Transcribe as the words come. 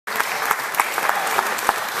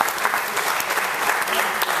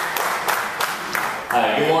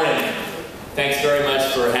Hi, good morning. Thanks very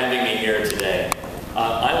much for having me here today.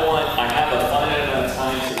 I have a finite amount of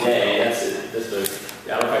time today. That's just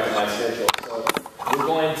out of my schedule. So I'm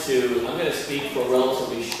going to speak for a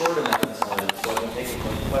relatively short amount of time so I can take as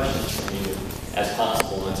many questions from you as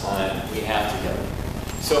possible in the time we have together.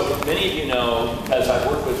 So many of you know, because I've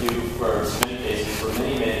worked with you for many cases for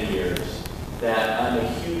many, many years, that I'm a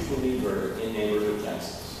huge believer in neighborhood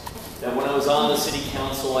councils. That when I was on the city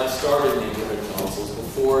council, I started neighborhood councils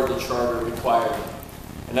before the charter required them.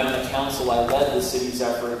 And on the council, I led the city's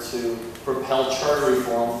effort to propel charter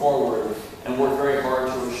reform forward and worked very hard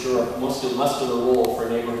to assure a muscular role for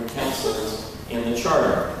neighborhood councils in the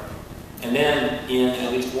charter. And then in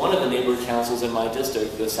at least one of the neighborhood councils in my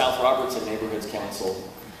district, the South Robertson Neighborhoods Council,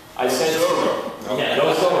 I said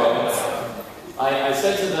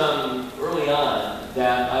to them early on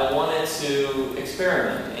that I wanted to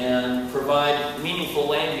experiment and provide meaningful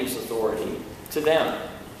land use authority to them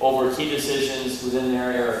over key decisions within their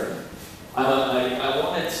area. I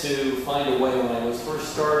wanted to find a way when I was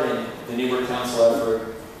first starting the neighborhood council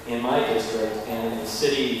effort in my district and in the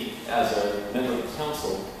city as a member of the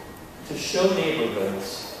council to show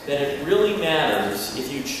neighborhoods that it really matters if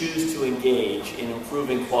you choose to engage in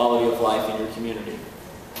improving quality of life in your community.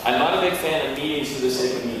 I'm not a big fan of meetings for the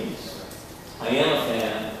sake of meetings. I am a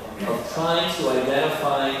fan of trying to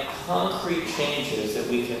identify concrete changes that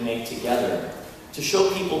we can make together to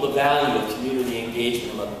show people the value of community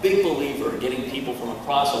engagement. I'm a big believer in getting people from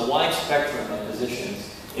across a wide spectrum of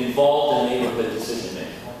positions involved in neighborhood decision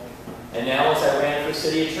making. And now as I ran for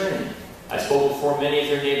city attorney, I spoke before many of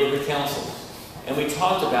their neighborhood councils. And we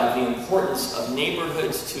talked about the importance of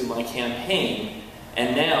neighborhoods to my campaign,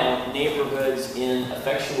 and now neighborhoods in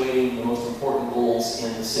effectuating the most important goals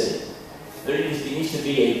in the city. There needs to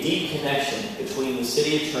be a deep connection between the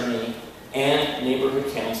city attorney and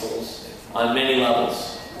neighborhood councils on many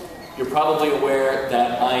levels. You're probably aware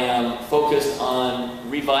that I am focused on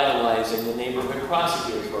revitalizing the neighborhood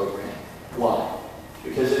prosecutor program. Why?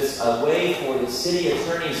 Because it's a way for the city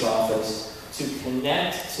attorney's office to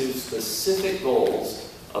connect to specific goals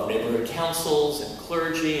of neighborhood councils and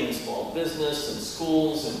clergy and small business and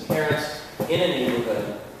schools and parents in a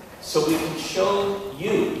neighborhood, so we can show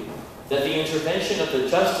you that the intervention of the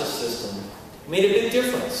justice system made a big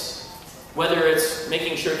difference. Whether it's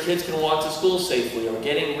making sure kids can walk to school safely, or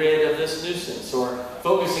getting rid of this nuisance, or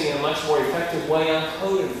focusing in a much more effective way on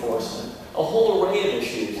code enforcement, a whole array of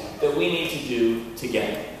issues that we need to do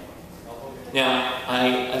together. Now,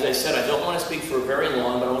 as I said, I don't want to speak for very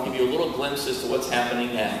long, but I want to give you a little glimpse as to what's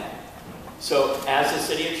happening now. So, as the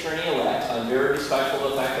city attorney-elect, I'm very respectful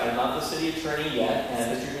of the fact that I'm not the city attorney yet,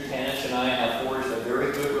 and Mr. Buchanan and I have forged a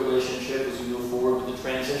very good relationship as we move forward with the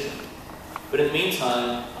transition. But in the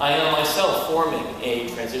meantime, I am myself forming a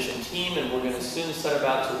transition team, and we're going to soon set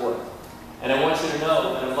about to work. And I want you to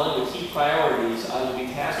know that among the key priorities I will be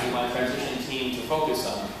tasking my transition team to focus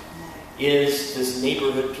on is this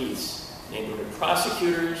neighborhood piece. Neighborhood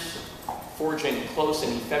prosecutors, forging close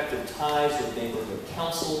and effective ties with neighborhood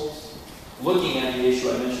councils, looking at the issue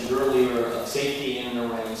I mentioned earlier of safety in and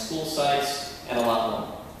around school sites, and a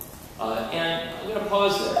lot more. And I'm going to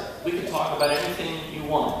pause there. We can talk about anything you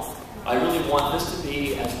want. I really want this to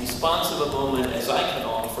be as responsive a moment as I can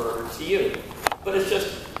offer to you. But it's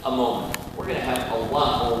just a moment. We're going to have a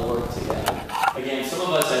lot more work together. Again, some of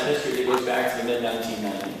us have history that goes back to the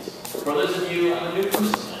mid-1990s. For those of you, I'm a new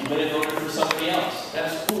person. You may have voted for somebody else.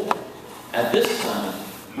 That's cool. At this time,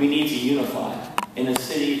 we need to unify in a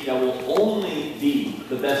city that will only be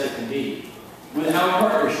the best it can be without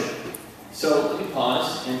partnership. So let me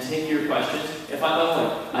pause and take your questions. If I'm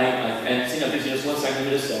and just one second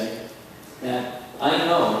to say that I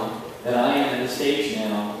know that I am at a stage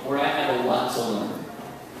now where I have a lot to learn,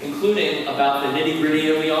 including about the nitty-gritty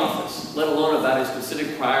of the office, let alone about a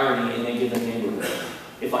specific priority in a given neighborhood.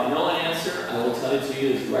 If I know an answer, I will tell it to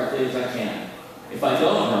you as directly as I can. If I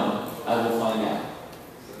don't know, I will find out.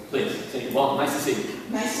 Please, take it. Well, nice to see you.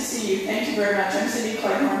 Nice to see you. Thank you very much. I'm Cindy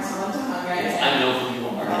Cleghorn, I know who you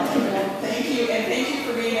are. Thank you, and thank you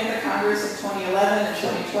for being at the Congress in 2011 and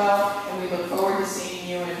 2012, and we look forward to seeing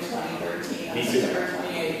you in 2013 on September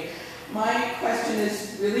 28th. My question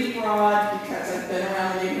is really broad because I've been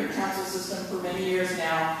around the neighborhood council system for many years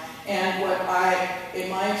now, and what I,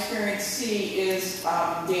 in my experience, see is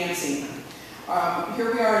dancing.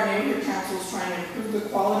 Here we are in neighborhood councils trying to improve the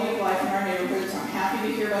quality of life in our neighborhoods. I'm happy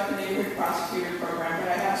to hear about the neighborhood prosecutor program, but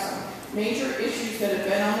I have some major issues that have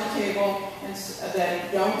been on the table and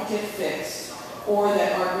that don't get fixed or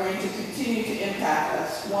that are going to continue to impact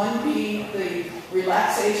us. One being the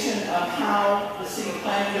relaxation of how the city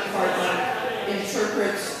planning department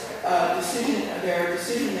interprets their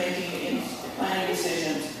decision making in planning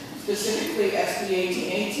decisions, specifically SB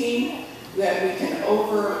 1818, that we can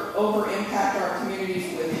over impact our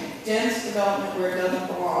communities with dense development where it doesn't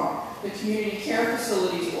belong. The community care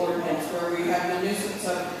facilities ordinance, where we have the nuisance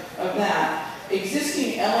of that.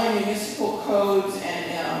 Existing LA municipal codes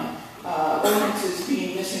and ordinances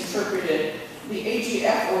being misinterpreted. The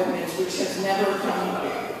AGF ordinance, which has never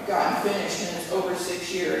gotten finished, and it's over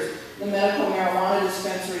 6 years. The medical marijuana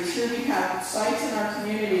dispensaries. Here we have sites in our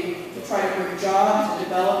community to try to bring jobs and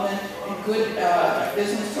development and good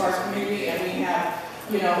business to our community, and we have,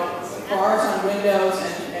 bars on windows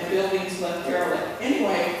and buildings left derelict.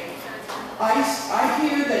 Anyway, I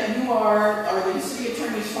hear that you or the city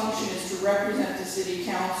attorney's function is to represent the city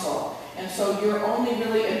council, and so you're only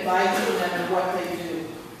really advising them in what they do.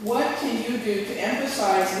 What can you do to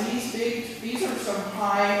emphasize these are some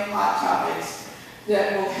hot topics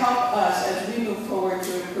that will help us as we move forward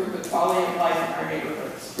to improve the quality of life in our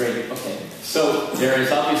neighborhoods? Great, okay. So there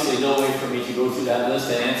is obviously no way for me to go through that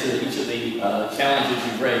list and answer each of the challenges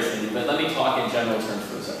you've raised, but let me talk in general terms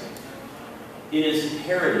for a second. It is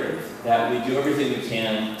imperative that we do everything we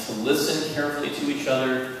can to listen carefully to each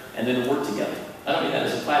other and then work together. I don't mean that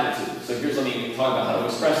as a platitude, so let me talk about how to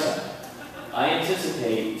express that. I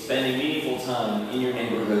anticipate spending meaningful time in your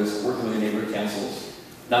neighborhoods, working with your neighborhood councils,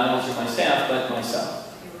 not only through my staff, but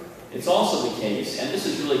myself. It's also the case, and this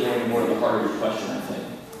is really going more to the heart of your question, I think,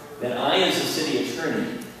 that I, as a city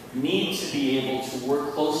attorney, need to be able to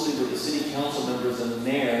work closely with the city council members and the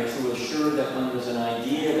mayor to assure that when there's an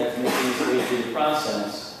idea that's making its way through the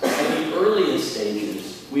process, at the earliest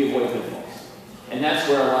stages, we avoid pitfalls. And that's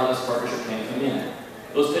where a lot of this partnership can come in.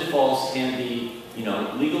 Those pitfalls can be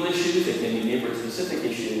legal issues, it can be neighborhood-specific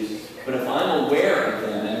issues, but if I'm aware of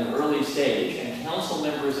them at an early stage, and council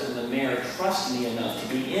members and the mayor trust me enough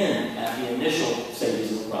to be in at the initial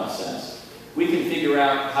stages of the process, we can figure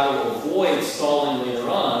out how to avoid stalling later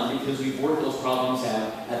on because we've worked those problems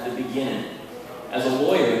out at the beginning. As a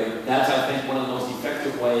lawyer, that's, I think, one of the most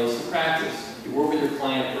effective ways to practice. You work with your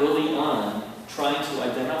client early on, trying to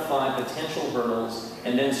identify potential hurdles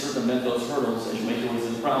and then circumvent those hurdles as you make your way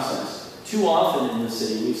through the process. Too often in the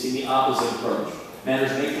city, we've seen the opposite approach.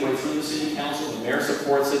 Matters make their way through the city council, the mayor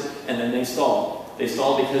supports it, and then they stall. They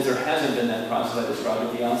stall because there hasn't been that process I described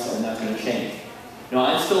at the outset, and that's going to change. Now,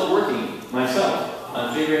 I'm still working myself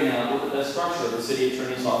on figuring out what the best structure of the city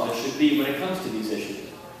attorney's office should be when it comes to these issues.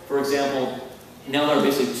 For example, now there are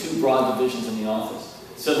basically two broad divisions in the office,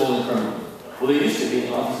 civil and criminal. Well, there used to be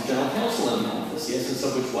an office of general counsel in the office, the essence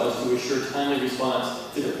of which was to assure timely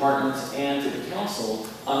response to departments and to the council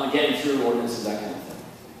on getting through ordinances, that kind of thing.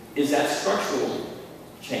 Is that structural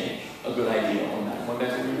change a good idea on that? Going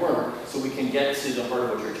back to where we were, so we can get to the heart of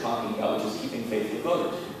what you're talking about, which is keeping faith with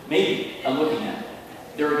voters. Maybe, I'm looking at it.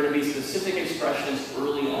 There are going to be specific expressions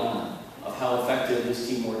early on of how effective this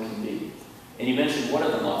teamwork can be. And you mentioned one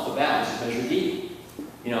of them off the bat, which is Measure D.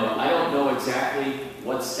 I don't know exactly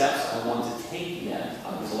what steps I want to take yet.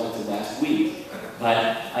 I was elected last week.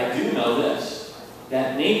 But I do know this,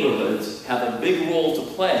 that neighborhoods have a big role to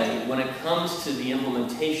play when it comes to the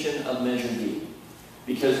implementation of Measure D.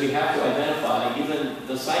 Because we have to identify even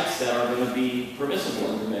the sites that are going to be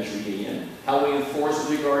permissible under Measure D and how we enforce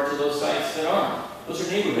with regard to those sites that aren't. Those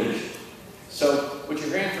are neighborhood issues. So what you're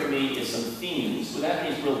hearing from me is some themes. Without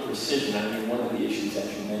any real precision, I mean, one of the issues that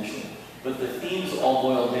you mentioned. But the themes all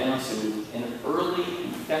boil down to an early,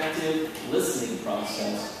 effective listening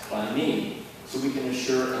process by me, so we can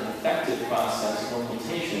assure an effective process of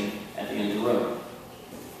implementation at the end of the road.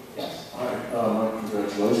 Yes? Hi, Mike,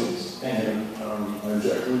 congratulations. Thank you. I'm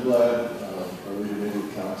Jack Greenblatt, I lead the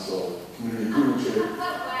Neighborhood Council Community Improvement Chair,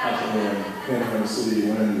 and Panhandle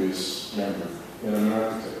City Land Use Member, and I'm an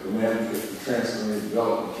architect, an advocate for transit-oriented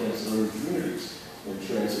development, transit-oriented communities, and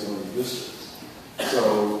transit-oriented districts.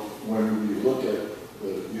 So when we look at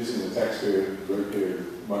using the taxpayer, ratepayer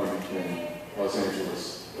money in Los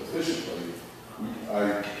Angeles efficiently,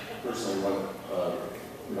 I personally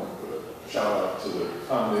want put a shout out to the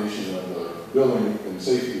combination of the building and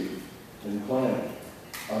safety and planning.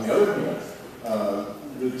 On the other hand,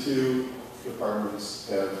 the two departments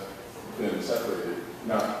have been separated,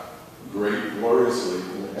 not great, gloriously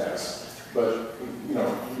in the past, but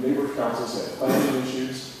neighborhood councils have planning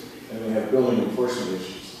issues and they have building enforcement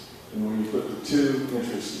issues. And when you put the two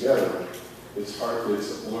interests together, it's hard,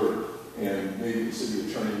 it's a blur. And maybe the city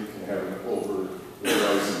attorney can have an over the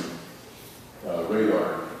horizon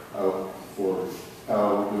radar out for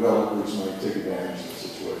how developers might take advantage of the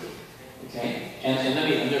situation. Okay, and let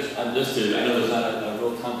me, I know there's not a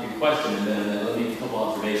real concrete question, and then let me make a couple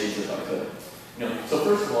observations if I could. So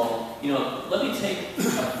first of all, let me take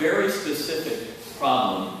a very specific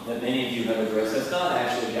problem that many of you have addressed. That's not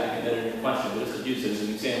actually embedded in your question, but just to use it as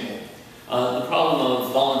an example. The problem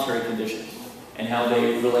of voluntary conditions and how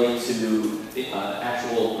they relate to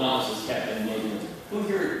actual promises kept in the neighborhood. Who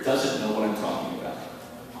here doesn't know what I'm talking about?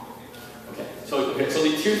 Okay, so here's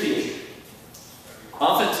the issue.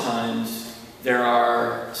 Oftentimes, there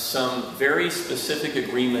are some very specific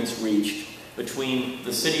agreements reached between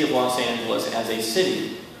the city of Los Angeles as a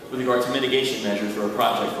city with regard to mitigation measures for a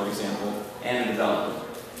project, for example, and a developer.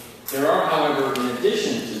 There are, however, in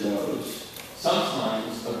addition to those,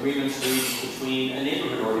 sometimes agreements reached between a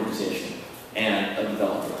neighborhood organization and a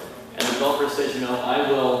developer. And the developer says,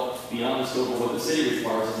 I will, beyond the scope of what the city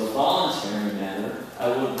requires as a voluntary matter, I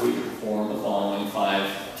will agree to perform the following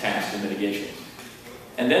 5 tasks of mitigation.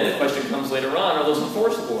 And then the question comes later on, are those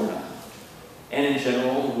enforceable or not? And in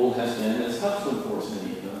general, the rule has been that it's tough to enforce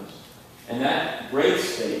many of those. And that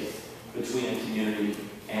breaks faith between a community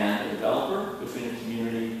and a developer, between a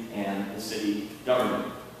community and the city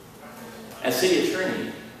government. As city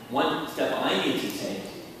attorney, one step I need to take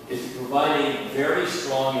is providing very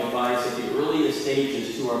strong advice at the earliest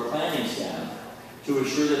stages to our planning staff to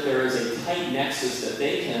ensure that there is a tight nexus that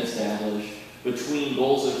they can establish between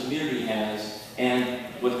goals the community has and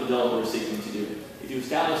what the developer is seeking to do. If you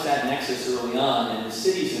establish that nexus early on and the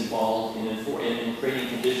city's involved in creating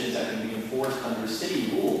conditions that can be enforced under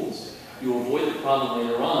city rules, you avoid the problem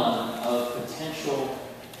later on of potential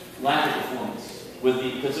lack of performance.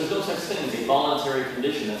 Because there's no such thing as a voluntary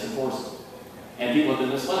condition that's enforceable. And people have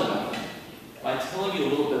been misled about that. By telling you a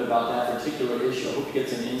little bit about that particular issue, I hope you get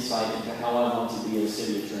some insight into how I want to be a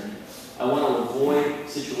city attorney. I want to avoid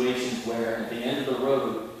situations where at the end of the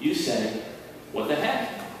road, you say, what the heck?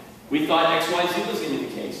 We thought XYZ was going to be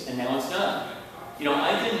the case, and now it's not.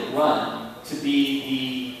 I didn't run to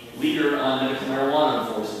be the leader on medical marijuana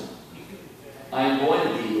enforcement. I am going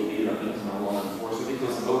to be the leader on medical marijuana enforcement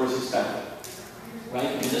because the voters expect it. Right?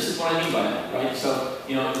 And this is what I mean by that, right? So,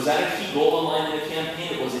 was that a key goal of mine in the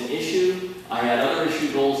campaign? It was an issue. I had other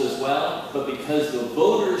issue goals as well, but because the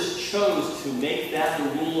voters chose to make that the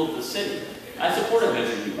rule of the city, I support a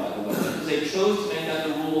Measure B, by the way, because they chose to make that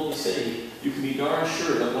the rule of the city, you can be darn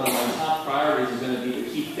sure that one of my top priorities is going to be to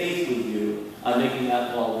keep faith with you on making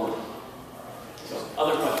that law work. So,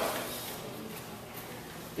 other questions?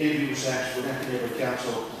 David Sachs, we're not neighborhood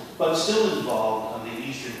council, but still involved on the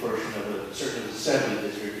eastern portion of a certain assembly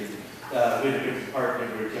district in Winter Park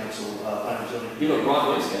neighborhood council, planning zoning. You know,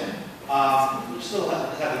 Broadway's game. We still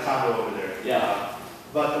have the condo over there. Yeah.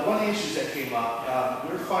 But one of the issues that came up,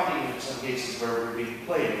 we're finding in some cases where we're being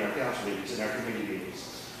played in our council meetings, in our committee meetings.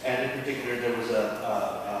 And in particular, there was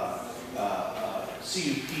a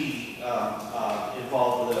CUP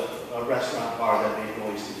involved with a restaurant bar that made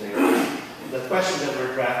noise today. The question that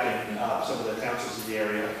we're drafting, some of the councils in the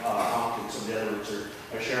area, and some of the other ones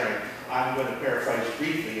are sharing, I'm going to paraphrase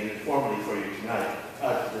briefly and informally for you tonight,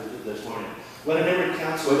 this morning. When a neighborhood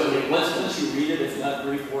council... Once you read it, it's not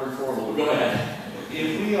brief or informal. Go ahead.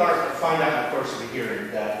 If we find out in the course of the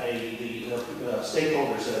hearing that the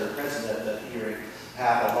stakeholders that are present at the hearing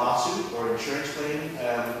have a lawsuit or insurance claim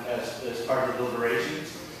as part of the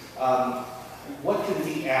deliberations, what can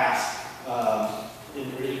we ask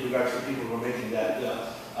in regards to the people who are making that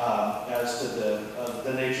as to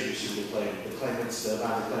the nature of the suit they claim, the claimants, the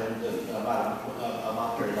amount of claim, the amount of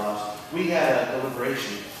monetary loss. We had a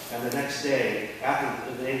deliberation, and the next day,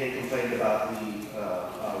 after they complained about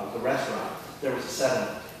the restaurant, there was a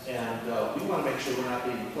settlement. And we want to make sure we're not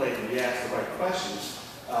being played and we ask the right questions.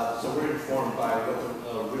 So we're informed by what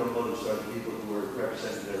the real motives are, the people who are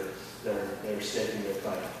representing their stake in their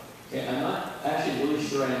claim. Okay, I'm not actually really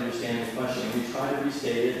sure I understand the question. Let me try to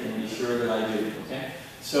restate it and be sure that I do, okay?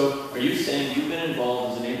 So, are you saying you've been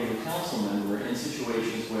involved as a neighborhood council member in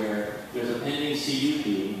situations where there's a pending CUP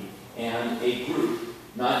and a group,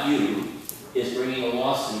 not you, is bringing a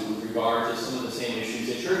lawsuit with regard to some of the same issues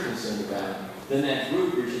that you're concerned about? Then that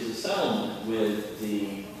group reaches a settlement with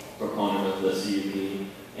the proponent of the CUP,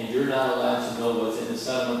 and you're not allowed to know what's in the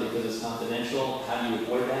settlement because it's confidential. How do you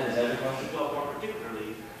avoid that? Is that your question? Well, more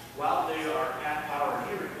particularly, while they are at our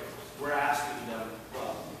hearing, we're asking them,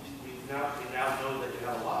 well, we now know that you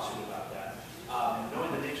have a lawsuit about that.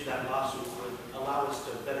 Knowing the nature of that lawsuit would allow us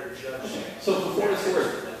to better judge. Okay. So before it's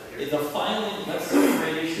worth, the filing, that's the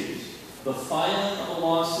great issues. The filing of a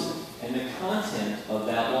lawsuit and the content of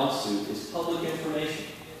that lawsuit is public information.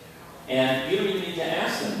 And you don't even need to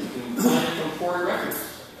ask them. You can find it from court records.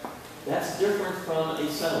 That's different from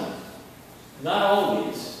a settlement. Not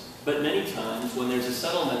always, but many times when there's a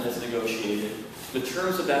settlement that's negotiated, the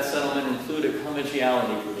terms of that settlement include a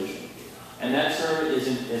commerciality provision. And that term is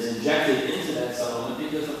injected into that settlement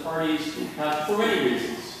because the parties have, for many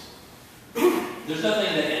reasons. There's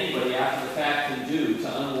nothing that anybody after the fact can do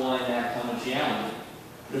to unwind that confidentiality.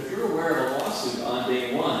 But if you're aware of a lawsuit on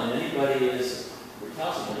day one, and anybody is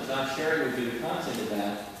recalcitrant, is not sharing with you the content of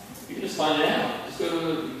that, you can just find it out.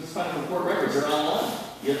 Just find it from court records. They're online.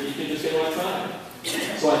 You can just get electronic.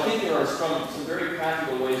 So I think there are some very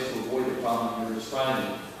practical ways to avoid the problem you're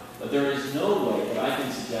describing. But there is no way that I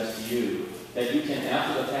can suggest to you that you can,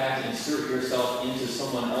 after the fact, insert yourself into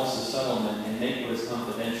someone else's settlement and make what is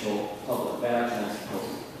confidential public. That actually is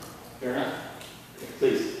proposal. Fair enough?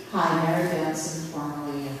 Please. Hi, Mary Benson,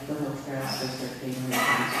 formerly of the Hill Trails District Neighborhood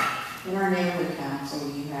Council. In our neighborhood council,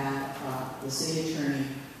 you have the city attorney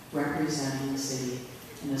representing the city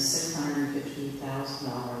in a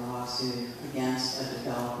 $650,000 lawsuit against a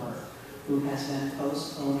developer who has been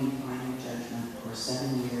postponing final judgment for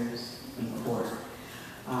 7 years in court.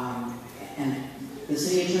 And the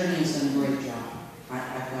city attorney has done a great job,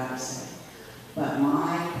 I've got to say. But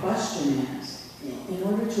my question is, in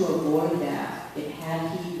order to avoid that, had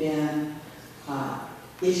he been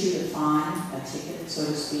issued a fine, a ticket, so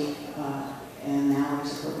to speak, and now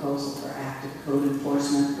there's a proposal for active code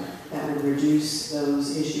enforcement that would reduce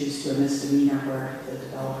those issues to a misdemeanor where the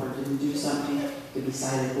developer didn't do something to be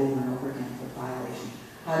cited over and over again for violation.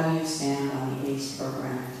 How do you stand on the ACE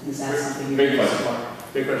program? Is that something you're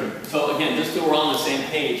Big question. So again, just so we're on the same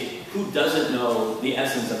page, who doesn't know the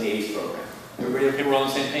essence of the ACE program? Everybody okay? We're on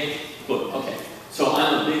the same page? Good. Okay. So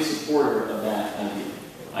I'm a big supporter of that idea.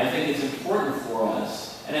 I think it's important for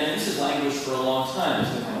us, and this is language for a long time.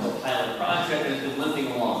 It's been kind of a pilot project and it's been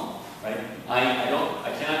limping along, right?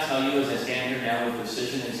 I cannot tell you as I stand here now with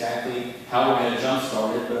precision exactly how we're going to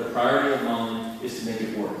jumpstart it, but a priority of mine is to make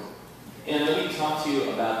it work. And let me talk to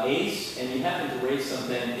you about ACE, and you happen to raise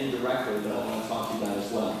something indirectly that I want to talk to you about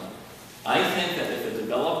as well. I think that if a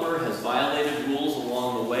developer has violated rules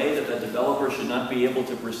along the way, that the developer should not be able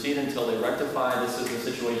to proceed until they rectify this as a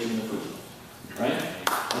situation in the first place. Right?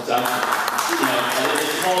 That's actually,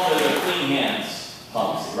 it's called the clean hands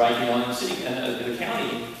policy, right? The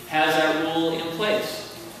county has that rule in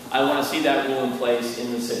place. I want to see that rule in place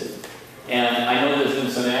in the city. And I know there's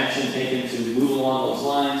been some action taken to move along those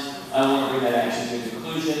lines. I want to bring that action to a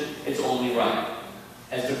conclusion. It's only right.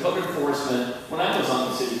 As to code enforcement, when I was on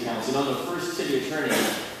the city council, I'm the first city attorney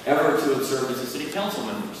ever to have served as a city council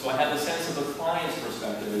member. So I had the sense of a client's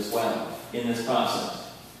perspective as well in this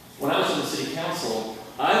process. When I was on the city council,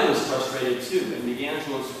 I was frustrated too and began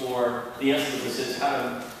to explore the essence of how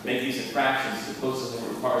to make these infractions as opposed to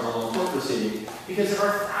what requires a long court proceeding, because there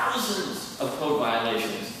are thousands of code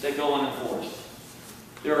violations that go unenforced.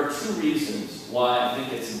 There are two reasons why I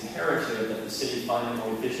think it's imperative that the city find a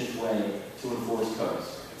more efficient way to enforce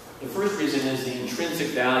codes. The first reason is the intrinsic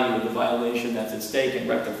value of the violation that's at stake in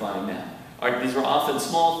rectifying that. These are often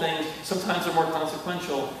small things, sometimes they're more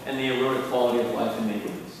consequential, and they erode the quality of life in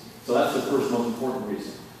neighborhoods. So that's the first most important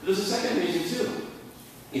reason. But there's a second reason too.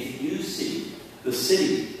 If you see the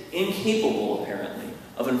city incapable, apparently,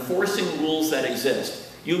 of enforcing rules that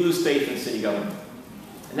exist, you lose faith in city government.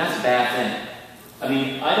 And that's a bad thing. I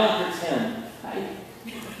mean, I don't pretend.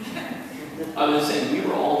 I was saying we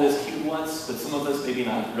were all this cute once, but some of us maybe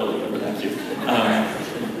not really ever that cute.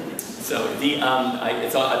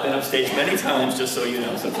 I've been upstage many times, just so you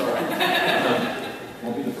know, so it's all right.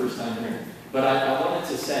 Won't be the first time here. But I wanted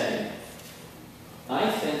to say,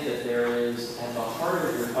 I think that there is, at the heart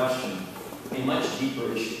of your question, a much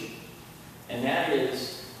deeper issue. And that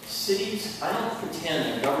is, cities, I don't pretend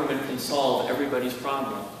that government can solve everybody's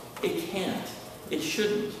problem. It can't. It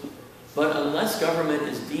shouldn't. But unless government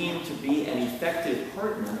is deemed to be an effective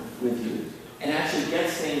partner with you and actually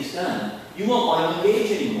gets things done, you won't want to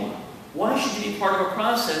engage anymore. Why should you be part of a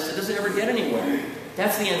process that doesn't ever get anywhere?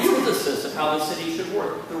 That's the antithesis of how the city should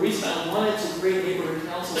work. The reason I wanted to create neighborhood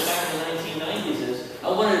councils back in the 1990s is I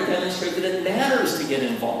wanted to demonstrate that it matters to get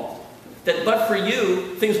involved. That but for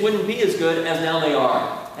you, things wouldn't be as good as now they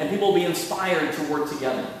are. And people will be inspired to work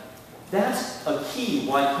together. That's a key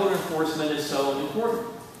why code enforcement is so important.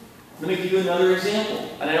 Let me give you another example.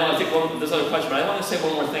 And I think there's another question, but I want to say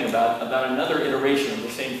one more thing about another iteration of the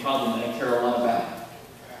same problem that I care a lot about.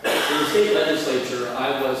 In the state legislature,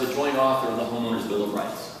 I was a joint author of the Homeowners Bill of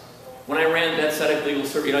Rights. When I ran Debt Legal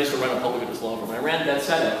Service, I used to run a public interest law firm. When I ran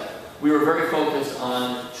Debt, we were very focused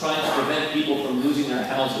on trying to prevent people from losing their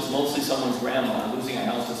houses, mostly someone's grandma, losing a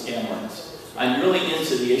house to scam artists. I'm really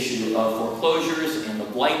into the issue of foreclosures and the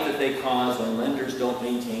blight that they cause when lenders don't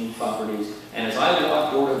maintain properties. And as I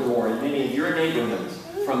walk door to door in many of your neighborhoods,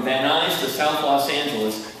 from Van Nuys to South Los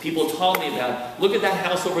Angeles, People told me about, look at that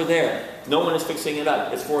house over there. No one is fixing it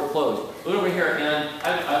up. It's foreclosed. Look over here. And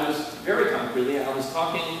I was very concretely, I was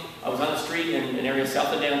on the street in an area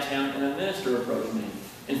south of downtown, and a minister approached me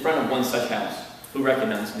in front of one such house who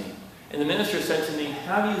recognized me. And the minister said to me,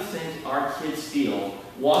 how do you think our kids feel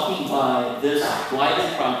walking by this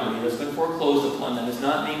blighted property that's been foreclosed upon that is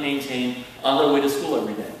not being maintained on their way to school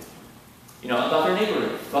every day? You know, about their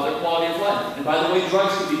neighborhood, about their quality of life. And by the way,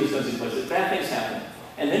 drugs could be dispensing places. Bad things happen.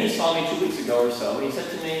 And then he saw me 2 weeks ago or so, and he said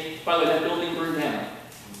to me, by the way, that building burned down.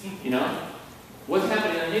 You know? What's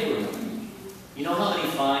happening in the neighborhood? You know how many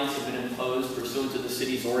fines have been imposed pursuant to the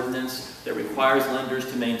city's ordinance that requires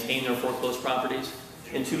lenders to maintain their foreclosed properties?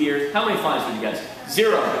 In 2 years? How many fines did you guys?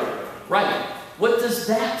 0. Right. What does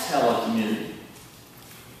that tell a community?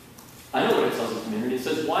 I know what it tells a community. It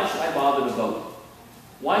says, why should I bother to vote?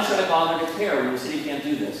 Why should I bother to care when the city can't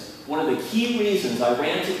do this? One of the key reasons I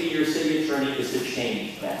ran to be your city attorney is to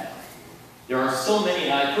change that. There are so many,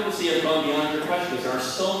 and I purposely have gone beyond your questions, there are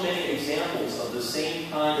so many examples of the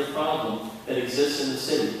same kind of problem that exists in the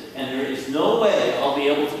city. And there is no way I'll be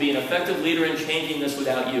able to be an effective leader in changing this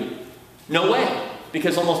without you. No way.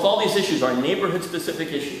 Because almost all these issues are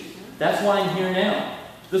neighborhood-specific issues. That's why I'm here now.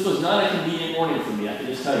 This was not a convenient morning for me, I can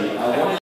just tell you. I wanted